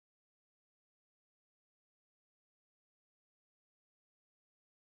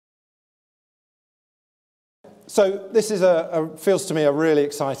So this is feels to me a really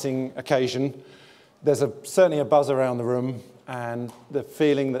exciting occasion. There's certainly a buzz around the room and the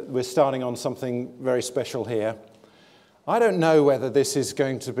feeling that we're starting on something very special here. I don't know whether this is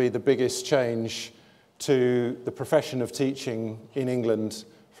going to be the biggest change to the profession of teaching in England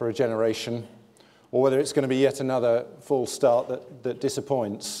for a generation, or whether it's going to be yet another false start that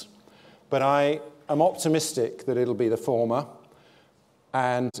disappoints. But I am optimistic that it'll be the former,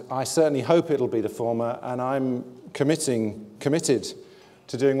 and I certainly hope it'll be the former, and I'm committed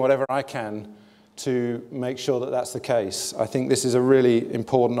to doing whatever I can to make sure that that's the case. I think this is a really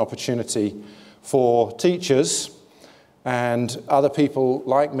important opportunity for teachers and other people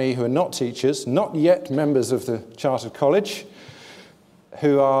like me who are not teachers, not yet members of the Chartered College,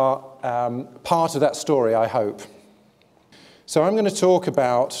 who are part of that story, I hope. So I'm going to talk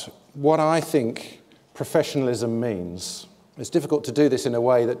about what I think professionalism means. It's difficult to do this in a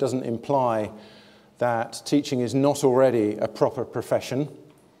way that doesn't imply that teaching is not already a proper profession.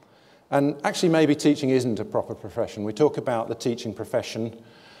 And actually, maybe teaching isn't a proper profession. We talk about the teaching profession,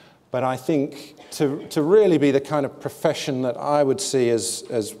 but I think to really be the kind of profession that I would see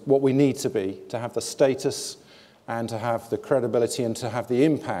as what we need to be, to have the status and to have the credibility and to have the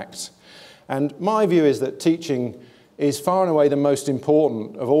impact. And my view is that teaching is far and away the most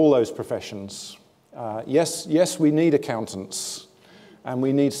important of all those professions. Yes, we need accountants and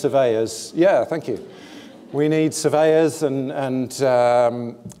we need surveyors. Yeah, thank you. We need surveyors and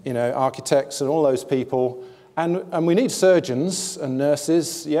architects and all those people. And we need surgeons and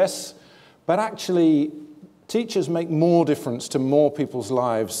nurses, yes. But actually, teachers make more difference to more people's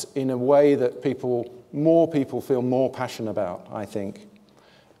lives in a way that more people feel more passionate about, I think.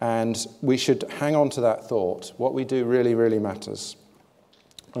 And we should hang on to that thought. What we do really, really matters.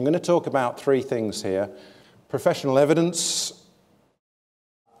 I'm going to talk about three things here. Professional evidence,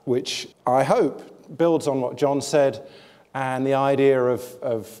 which I hope builds on what John said, and the idea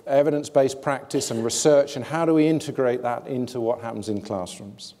of evidence-based practice and research, and how do we integrate that into what happens in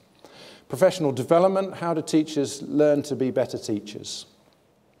classrooms. Professional development, how do teachers learn to be better teachers?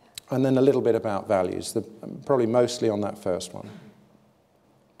 And then a little bit about values, probably mostly on that first one.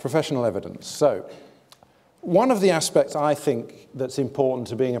 Professional evidence. So, one of the aspects I think that's important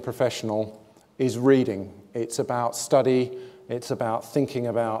to being a professional is reading. It's about study. It's about thinking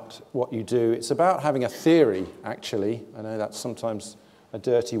about what you do. It's about having a theory, actually. I know that's sometimes a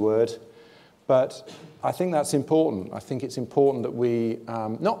dirty word, but I think that's important. I think it's important that we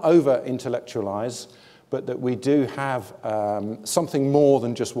not over-intellectualize, but that we do have something more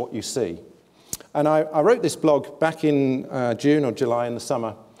than just what you see. And I wrote this blog back in June or July in the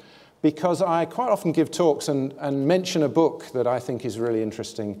summer because I quite often give talks and mention a book that I think is really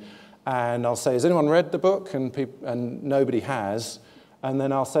interesting. And I'll say, has anyone read the book? And nobody has. And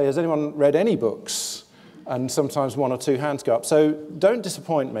then I'll say, has anyone read any books? And sometimes one or two hands go up. So don't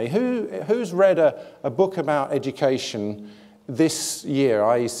disappoint me. Who's read a book about education this year,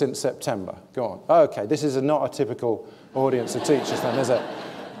 i.e. since September? Go on. Oh, okay, this is not a typical audience of teachers then, is it?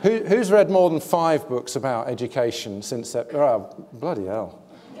 Who's read more than 5 books about education since September? Oh, bloody hell.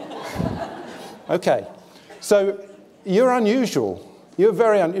 Okay, so you're unusual. You're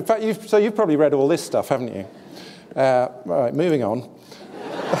very in fact, you've probably read all this stuff, haven't you? Right, moving on.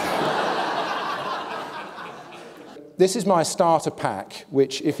 This is my starter pack,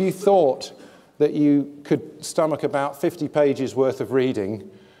 which if you thought that you could stomach about 50 pages worth of reading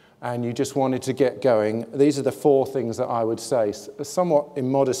and you just wanted to get going, these are the 4 things that I would say. Somewhat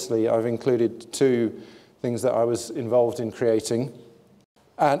immodestly, I've included 2 things that I was involved in creating.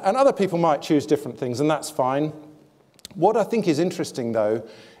 And other people might choose different things, and that's fine. What I think is interesting, though,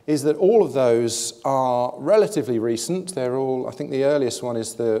 is that all of those are relatively recent. They're all, I think the earliest one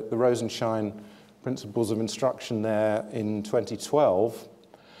is the Rosenshine Principles of Instruction there in 2012.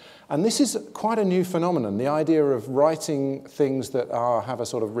 And this is quite a new phenomenon, the idea of writing things that have a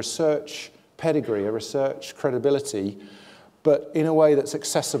sort of research pedigree, a research credibility, but in a way that's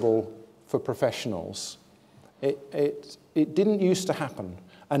accessible for professionals. It didn't used to happen.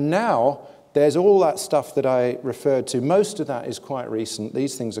 And now there's all that stuff that I referred to. Most of that is quite recent.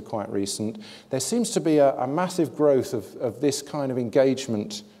 These things are quite recent. There seems to be a massive growth of this kind of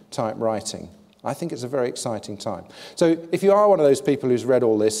engagement type writing. I think it's a very exciting time. So if you are one of those people who's read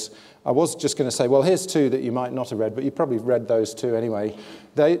all this, I was just going to say, well, here's 2 that you might not have read, but you probably read those 2 anyway.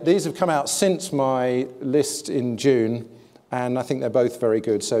 These have come out since my list in June, and I think they're both very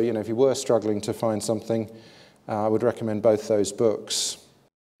good. So, if you were struggling to find something, I would recommend both those books.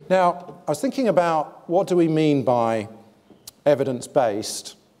 Now, I was thinking about what do we mean by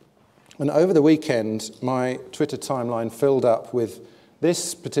evidence-based, and over the weekend, my Twitter timeline filled up with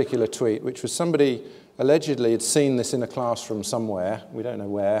this particular tweet, which was somebody allegedly had seen this in a classroom somewhere, we don't know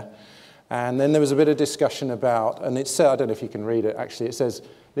where, and then there was a bit of discussion about, and it said, I don't know if you can read it actually, it says,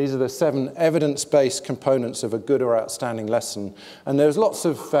 these are the 7 evidence-based components of a good or outstanding lesson. And there's lots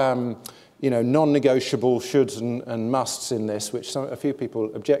of non-negotiable shoulds and musts in this, which a few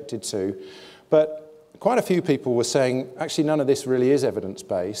people objected to. But quite a few people were saying, actually, none of this really is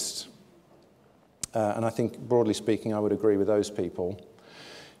evidence-based. And I think, broadly speaking, I would agree with those people.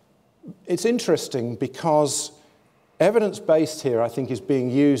 It's interesting because evidence-based here, I think, is being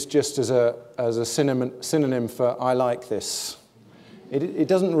used just as a synonym for I like this. It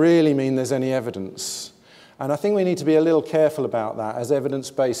doesn't really mean there's any evidence. And I think we need to be a little careful about that as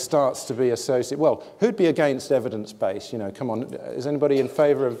evidence-based starts to be associated. Well, who'd be against evidence-based? Come on, is anybody in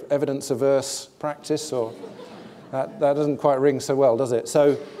favour of evidence-averse practice? Or that doesn't quite ring so well, does it?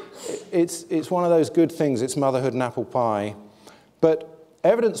 So it's one of those good things. It's motherhood and apple pie. But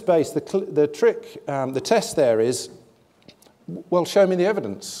evidence-based, the trick, the test there is, well, show me the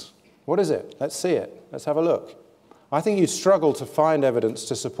evidence. What is it? Let's see it. Let's have a look. I think you'd struggle to find evidence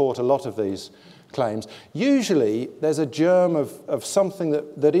to support a lot of these claims. Usually, there's a germ of something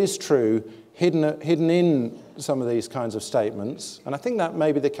that is true hidden in some of these kinds of statements, and I think that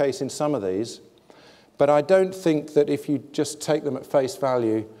may be the case in some of these, but I don't think that if you just take them at face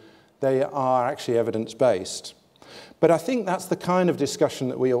value, they are actually evidence-based. But I think that's the kind of discussion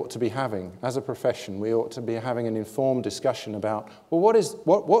that we ought to be having as a profession. We ought to be having an informed discussion about, well,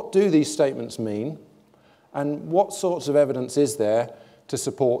 what do these statements mean? And what sorts of evidence is there to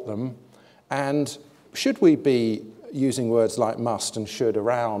support them? And should we be using words like must and should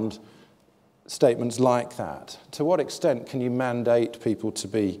around statements like that? To what extent can you mandate people to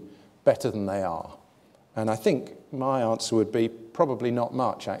be better than they are? And I think my answer would be probably not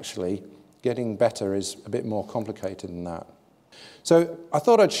much, actually. Getting better is a bit more complicated than that. So I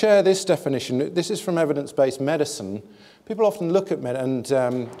thought I'd share this definition. This is from evidence-based medicine. People often look at and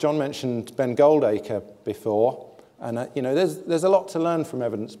John mentioned Ben Goldacre before, and there's a lot to learn from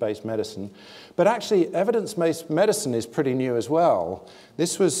evidence-based medicine. But actually, evidence-based medicine is pretty new as well.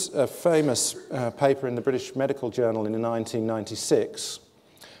 This was a famous paper in the British Medical Journal in 1996,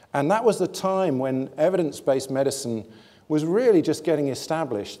 and that was the time when evidence-based medicine was really just getting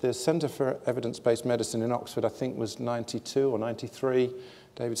established. The Centre for Evidence-Based Medicine in Oxford, I think, was 92 or 93.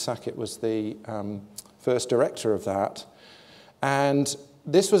 David Sackett was the first director of that. And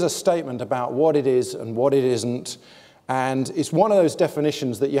this was a statement about what it is and what it isn't. And it's one of those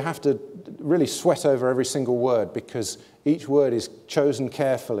definitions that you have to really sweat over every single word because each word is chosen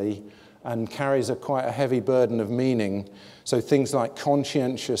carefully and carries quite a heavy burden of meaning. So things like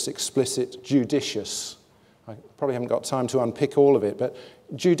conscientious, explicit, judicious. I probably haven't got time to unpick all of it, but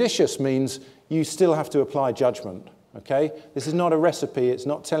judicious means you still have to apply judgment, okay? This is not a recipe, it's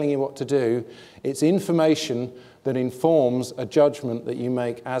not telling you what to do, it's information that informs a judgment that you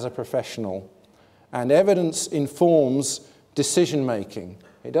make as a professional. And evidence informs decision-making.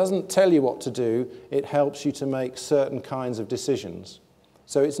 It doesn't tell you what to do, it helps you to make certain kinds of decisions.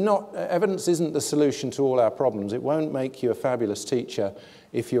 So evidence isn't the solution to all our problems. It won't make you a fabulous teacher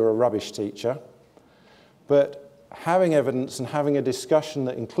if you're a rubbish teacher. But having evidence and having a discussion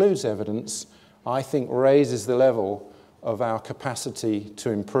that includes evidence, I think, raises the level of our capacity to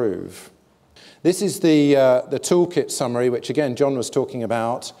improve. This is the toolkit summary, which, again, John was talking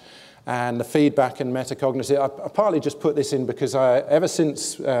about, and the feedback and metacognitive. I partly just put this in because ever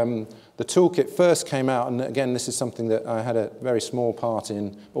since the toolkit first came out, and again, this is something that I had a very small part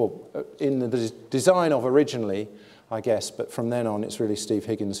in, or in the design of originally, I guess, but from then on, it's really Steve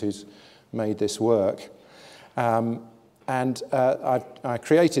Higgins who's made this work. I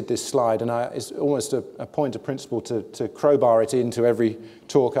created this slide, and it's almost a point of principle to crowbar it into every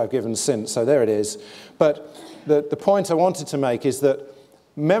talk I've given since, so there it is. But the point I wanted to make is that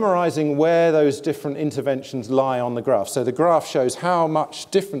memorizing where those different interventions lie on the graph. So the graph shows how much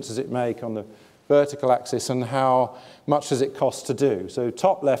difference does it make on the vertical axis and how much does it cost to do. So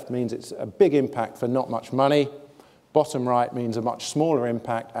top left means it's a big impact for not much money. Bottom right means a much smaller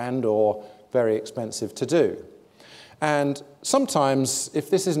impact and or very expensive to do. And sometimes, if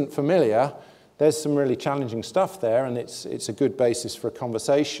this isn't familiar, there's some really challenging stuff there, and it's a good basis for a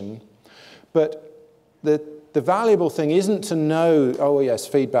conversation. But the valuable thing isn't to know, oh yes,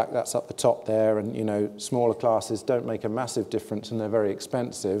 feedback, that's up the top there, and smaller classes don't make a massive difference and they're very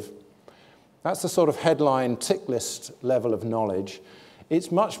expensive. That's the sort of headline tick list level of knowledge.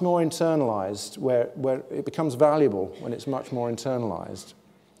 It's much more internalized, where it becomes valuable when it's much more internalized.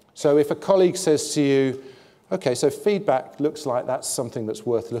 So if a colleague says to you, okay, so feedback looks like that's something that's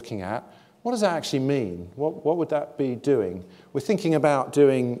worth looking at, What does that actually mean? What would that be doing? We're thinking about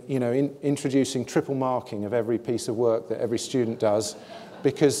doing, introducing triple marking of every piece of work that every student does,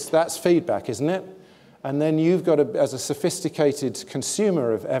 because that's feedback, isn't it? And then you've got to, as a sophisticated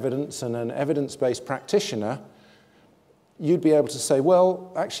consumer of evidence and an evidence-based practitioner, you'd be able to say,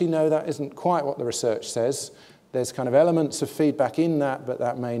 well, actually, no, that isn't quite what the research says. There's kind of elements of feedback in that, but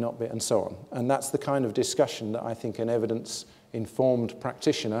that may not be, and so on. And that's the kind of discussion that I think an evidence-informed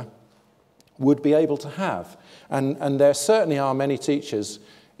practitioner would be able to have. And there certainly are many teachers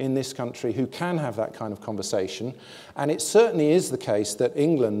in this country who can have that kind of conversation. And it certainly is the case that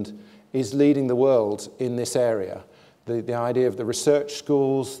England is leading the world in this area. The idea of the research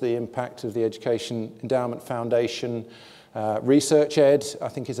schools, the impact of the Education Endowment Foundation, Research Ed, I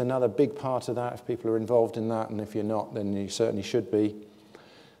think, is another big part of that, if people are involved in that, and if you're not, then you certainly should be.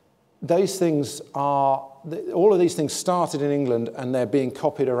 Those things are, all of these things started in England, and they're being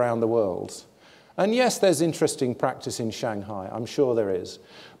copied around the world. And yes, there's interesting practice in Shanghai, I'm sure there is.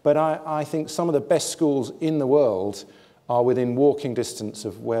 But I think some of the best schools in the world are within walking distance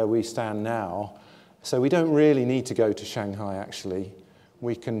of where we stand now. So we don't really need to go to Shanghai, actually.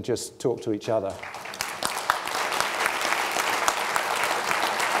 We can just talk to each other.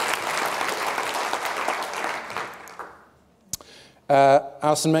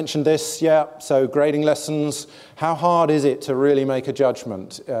 Alison mentioned this, yeah, so grading lessons. How hard is it to really make a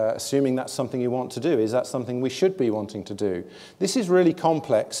judgment, assuming that's something you want to do? Is that something we should be wanting to do? This is really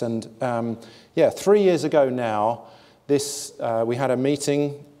complex, and 3 years ago now, we had a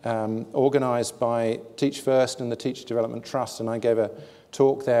meeting organised by Teach First and the Teacher Development Trust, and I gave a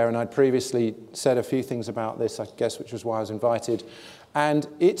talk there, and I'd previously said a few things about this, I guess, which was why I was invited. And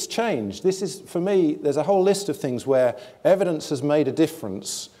it's changed. This is, for me, there's a whole list of things where evidence has made a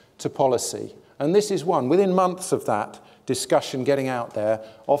difference to policy. And this is one. Within months of that discussion getting out there,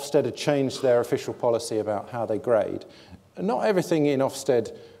 Ofsted had changed their official policy about how they grade. And not everything in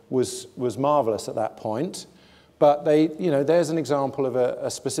Ofsted was marvellous at that point, but there's an example of a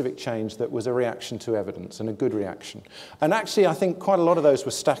specific change that was a reaction to evidence, and a good reaction. And actually, I think quite a lot of those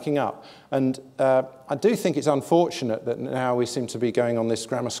were stacking up. And I do think it's unfortunate that now we seem to be going on this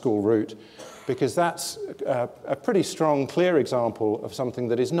grammar school route, because that's a pretty strong, clear example of something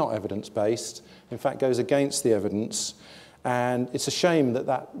that is not evidence-based, in fact goes against the evidence. And it's a shame that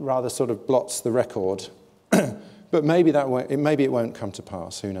that rather sort of blots the record. But maybe it won't come to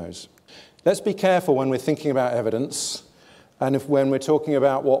pass, who knows. Let's be careful when we're thinking about evidence and when we're talking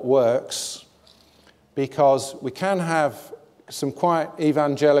about what works, because we can have some quite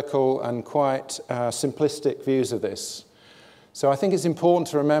evangelical and quite simplistic views of this. So I think it's important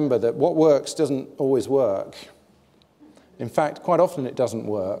to remember that what works doesn't always work. In fact, quite often it doesn't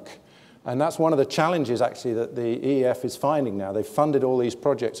work. And that's one of the challenges, actually, that the EEF is finding now. They've funded all these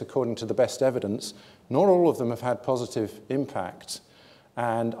projects according to the best evidence. Not all of them have had positive impact.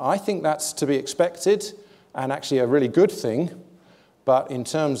 And I think that's to be expected, and actually a really good thing. But in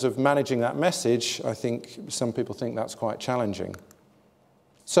terms of managing that message, I think some people think that's quite challenging.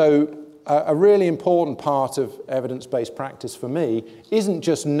 So a really important part of evidence-based practice for me isn't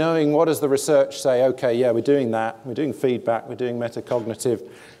just knowing what does the research say, okay, yeah, we're doing that, we're doing feedback, we're doing metacognitive,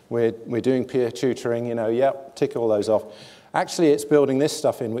 we're doing peer tutoring, yep, tick all those off. Actually, it's building this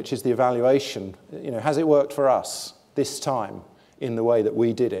stuff in, which is the evaluation. Has it worked for us this time in the way that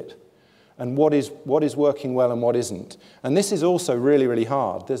we did it? And what is working well and what isn't? And this is also really, really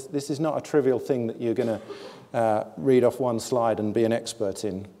hard. This is not a trivial thing that you're going to read off one slide and be an expert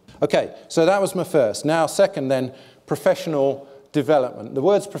in. Okay, so that was my first. Now, second then, professional development. The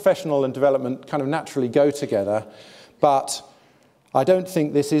words professional and development kind of naturally go together, but I don't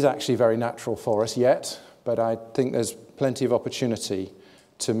think this is actually very natural for us yet, but I think there's plenty of opportunity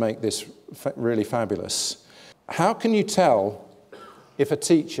to make this really fabulous. How can you tell if a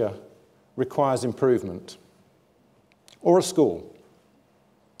teacher requires improvement, or a school?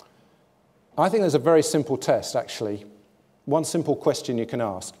 I think there's a very simple test, actually. One simple question you can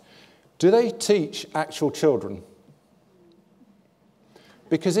ask. Do they teach actual children?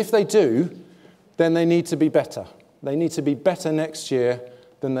 Because if they do, then they need to be better. They need to be better next year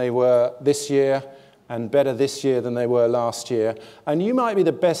than they were this year, and better this year than they were last year. And you might be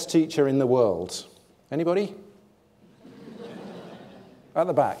the best teacher in the world. Anybody? At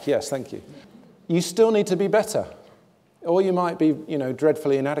the back, yes, thank you. You still need to be better. Or you might be,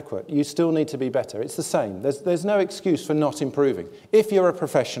 dreadfully inadequate. You still need to be better. It's the same. There's no excuse for not improving. If you're a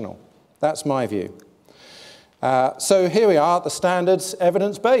professional, that's my view. So here we are, the standards,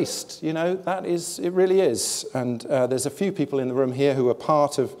 evidence-based. It really is. And there's a few people in the room here who are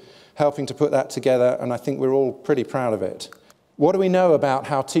part of helping to put that together, and I think we're all pretty proud of it. What do we know about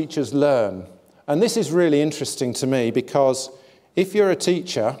how teachers learn? And this is really interesting to me, because if you're a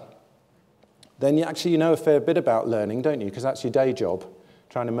teacher, then you know a fair bit about learning, don't you? Because that's your day job,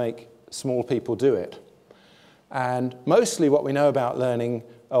 trying to make small people do it. And mostly what we know about learning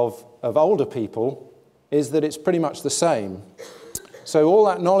of older people is that it's pretty much the same. So all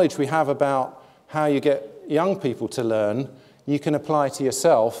that knowledge we have about how you get young people to learn, you can apply to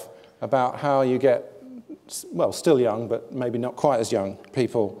yourself about how you get, well, still young, but maybe not quite as young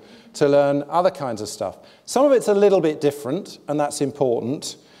people to learn other kinds of stuff. Some of it's a little bit different, and that's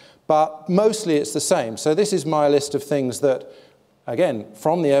important, but mostly it's the same. So this is my list of things that, again,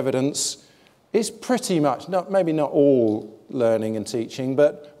 from the evidence, is pretty much, maybe not all learning and teaching,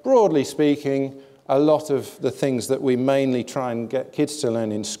 but broadly speaking, a lot of the things that we mainly try and get kids to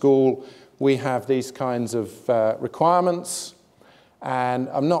learn in school, we have these kinds of requirements. And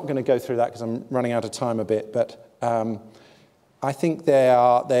I'm not going to go through that because I'm running out of time a bit, but I think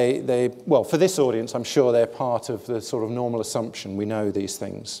well, for this audience, I'm sure they're part of the sort of normal assumption. We know these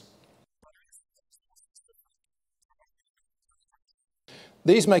things.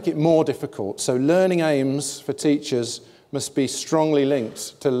 These make it more difficult. So learning aims for teachers must be strongly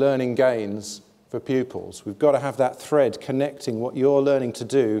linked to learning gains for pupils. We've got to have that thread connecting what you're learning to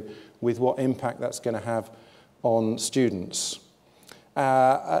do with what impact that's going to have on students.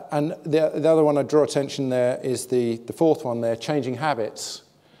 And the other one I draw attention there is the fourth one there, changing habits.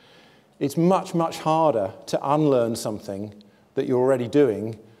 It's much, much harder to unlearn something that you're already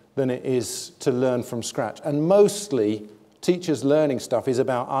doing than it is to learn from scratch. And mostly, teachers learning stuff is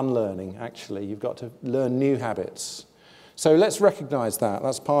about unlearning, actually. You've got to learn new habits. So let's recognize that.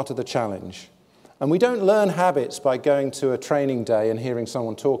 That's part of the challenge. And we don't learn habits by going to a training day and hearing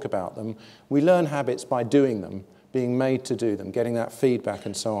someone talk about them. We learn habits by doing them, being made to do them, getting that feedback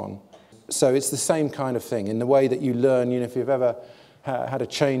and so on. So it's the same kind of thing in the way that you learn. You know, if you've ever had a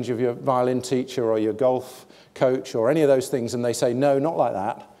change of your violin teacher or your golf coach or any of those things and they say, no, not like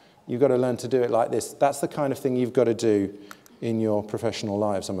that, you've got to learn to do it like this. That's the kind of thing you've got to do in your professional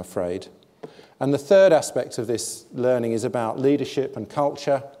lives, I'm afraid. And the third aspect of this learning is about leadership and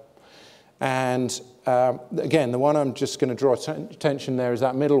culture. And again, the one I'm just going to draw attention there is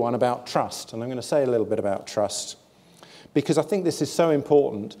that middle one about trust. And I'm going to say a little bit about trust, because I think this is so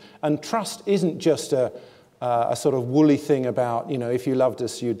important. And trust isn't just a sort of woolly thing about, you know, if you loved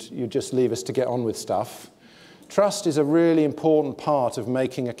us, you'd just leave us to get on with stuff. Trust is a really important part of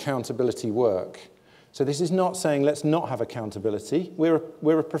making accountability work. So this is not saying let's not have accountability.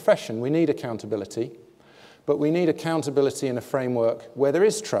 We're a profession. We need accountability. But we need accountability in a framework where there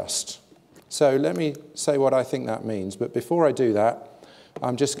is trust. So let me say what I think that means. But before I do that,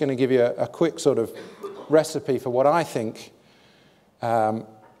 I'm just going to give you a quick sort of recipe for what I think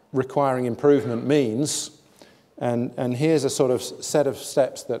requiring improvement means. And here's a sort of set of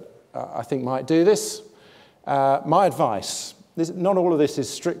steps that I think might do this. My advice, not all of this is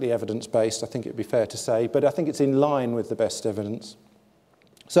strictly evidence-based, I think it would be fair to say, but I think it's in line with the best evidence.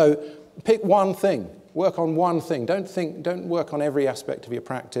 So pick one thing. Work on one thing. Don't work on every aspect of your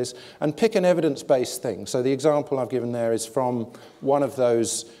practice, and pick an evidence-based thing. So the example I've given there is from one of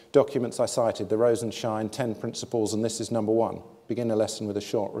those documents I cited, the Rosenshine 10 Principles, and this is number 1. Begin a lesson with a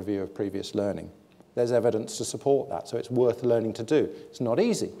short review of previous learning. There's evidence to support that, so it's worth learning to do. It's not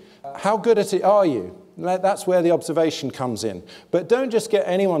easy. How good at it are you? That's where the observation comes in. But don't just get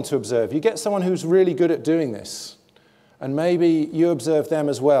anyone to observe. You get someone who's really good at doing this. And maybe you observe them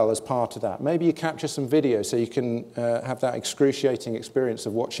as well as part of that. Maybe you capture some video so you can have that excruciating experience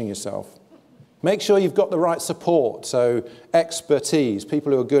of watching yourself. Make sure you've got the right support, so expertise,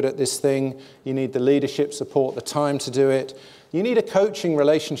 people who are good at this thing. You need the leadership support, the time to do it. You need a coaching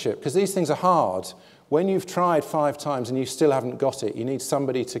relationship, because these things are hard. When you've tried 5 times and you still haven't got it, you need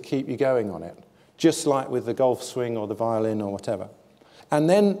somebody to keep you going on it, just like with the golf swing or the violin or whatever. And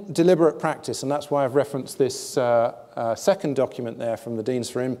then deliberate practice, and that's why I've referenced this second document there from the Deans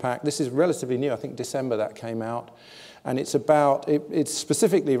for Impact. This is relatively new, I think December that came out. And it's about, it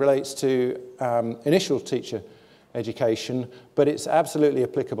specifically relates to initial teacher education, but it's absolutely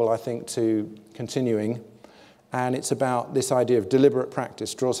applicable, I think, to continuing. And it's about this idea of deliberate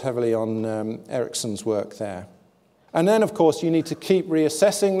practice, draws heavily on Erickson's work there. And then, of course, you need to keep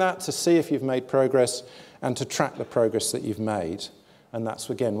reassessing that to see if you've made progress and to track the progress that you've made. And that's,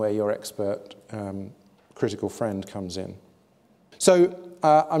 again, where your expert critical friend comes in. So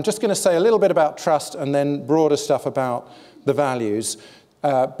I'm just going to say a little bit about trust and then broader stuff about the values,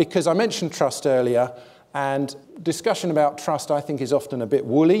 because I mentioned trust earlier, and discussion about trust, I think, is often a bit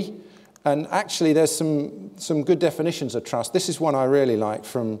woolly. And actually, there's some good definitions of trust. This is one I really like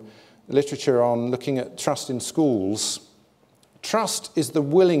from literature on looking at trust in schools. Trust is the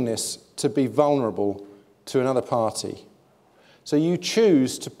willingness to be vulnerable to another party. So you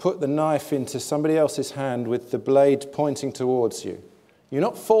choose to put the knife into somebody else's hand with the blade pointing towards you. You're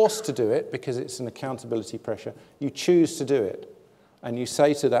not forced to do it because it's an accountability pressure. You choose to do it. And you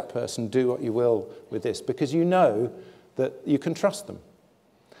say to that person, do what you will with this, because you know that you can trust them.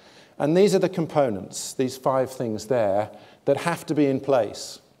 And these are the components, these 5 things there, that have to be in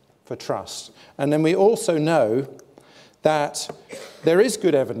place for trust. And then we also know that there is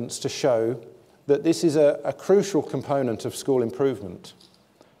good evidence to show that this is a crucial component of school improvement.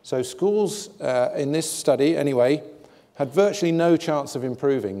 So schools, in this study anyway, had virtually no chance of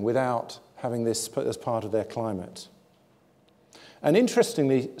improving without having this as part of their climate. And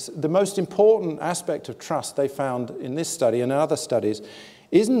interestingly, the most important aspect of trust they found in this study and other studies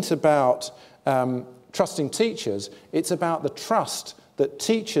isn't about trusting teachers, it's about the trust that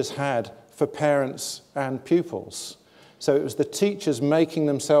teachers had for parents and pupils. So it was the teachers making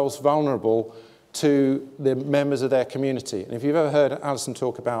themselves vulnerable to the members of their community. And if you've ever heard Alison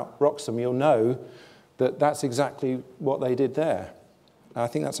talk about Wroxham, you'll know that that's exactly what they did there. I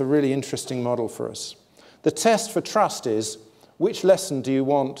think that's a really interesting model for us. The test for trust is, which lesson do you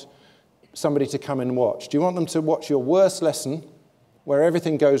want somebody to come and watch? Do you want them to watch your worst lesson, where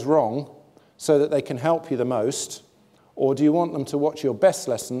everything goes wrong, so that they can help you the most? Or do you want them to watch your best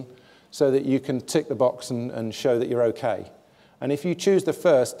lesson so that you can tick the box and show that you're okay? And if you choose the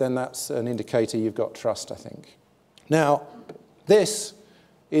first, then that's an indicator you've got trust, I think. Now, this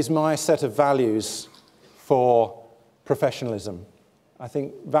is my set of values for professionalism. I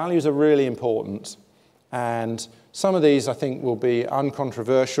think values are really important, and some of these I think will be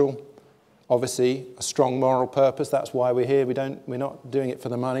uncontroversial. Obviously, a strong moral purpose, that's why we're here. We're not doing it for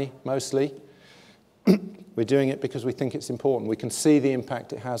the money, mostly. We're doing it because we think it's important. We can see the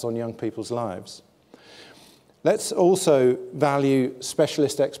impact it has on young people's lives. Let's also value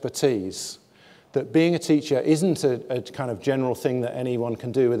specialist expertise, that being a teacher isn't a kind of general thing that anyone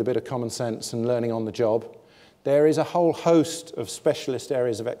can do with a bit of common sense and learning on the job. There is a whole host of specialist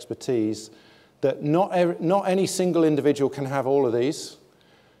areas of expertise that not any single individual can have all of these.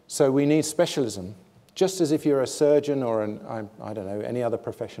 So we need specialism. Just as if you're a surgeon or I don't know, any other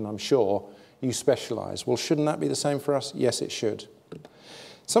profession, I'm sure, you specialize. Well, shouldn't that be the same for us? Yes, it should.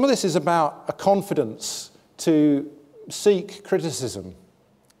 Some of this is about a confidence to seek criticism.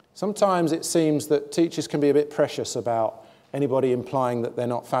 Sometimes it seems that teachers can be a bit precious about anybody implying that they're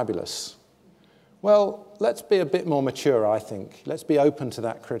not fabulous. Well, let's be a bit more mature, I think. Let's be open to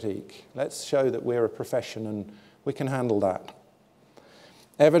that critique. Let's show that we're a profession and we can handle that.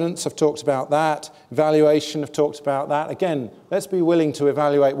 Evidence, I've talked about that. Evaluation, I've talked about that. Again, let's be willing to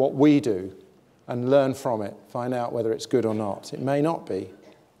evaluate what we do and learn from it, find out whether it's good or not. It may not be.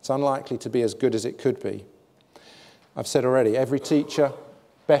 It's unlikely to be as good as it could be. I've said already, every teacher,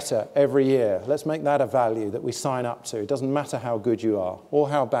 better every year. Let's make that a value that we sign up to. It doesn't matter how good you are or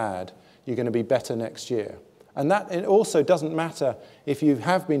how bad. You're going to be better next year. And that it also doesn't matter if you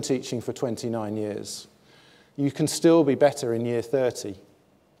have been teaching for 29 years. You can still be better in year 30.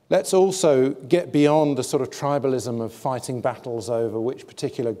 Let's also get beyond the sort of tribalism of fighting battles over which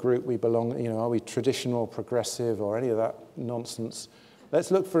particular group we belong. Are we traditional, progressive, or any of that nonsense?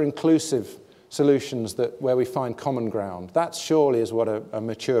 Let's look for inclusive solutions where we find common ground. That surely is what a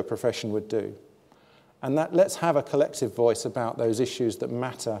mature profession would do. And let's have a collective voice about those issues that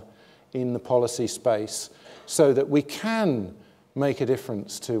matter in the policy space so that we can make a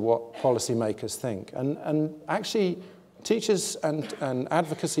difference to what policymakers think. And actually, teachers and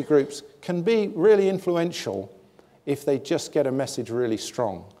advocacy groups can be really influential if they just get a message really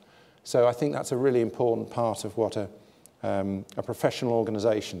strong. So I think that's a really important part of what a professional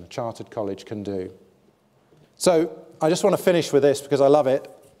organisation, a chartered college, can do. So I just want to finish with this because I love it.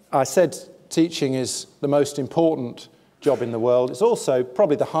 I said teaching is the most important job in the world. It's also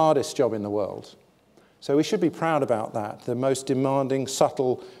probably the hardest job in the world. So we should be proud about that, the most demanding,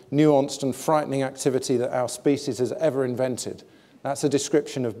 subtle, nuanced and frightening activity that our species has ever invented. That's a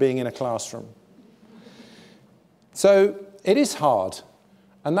description of being in a classroom. So it is hard,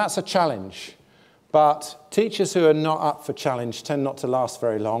 and that's a challenge. But teachers who are not up for challenge tend not to last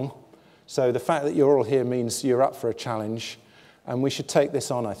very long. So the fact that you're all here means you're up for a challenge. And we should take this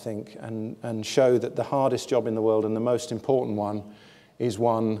on, I think, and show that the hardest job in the world and the most important one is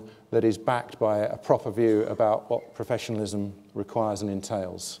one that is backed by a proper view about what professionalism requires and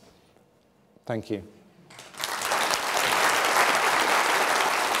entails. Thank you.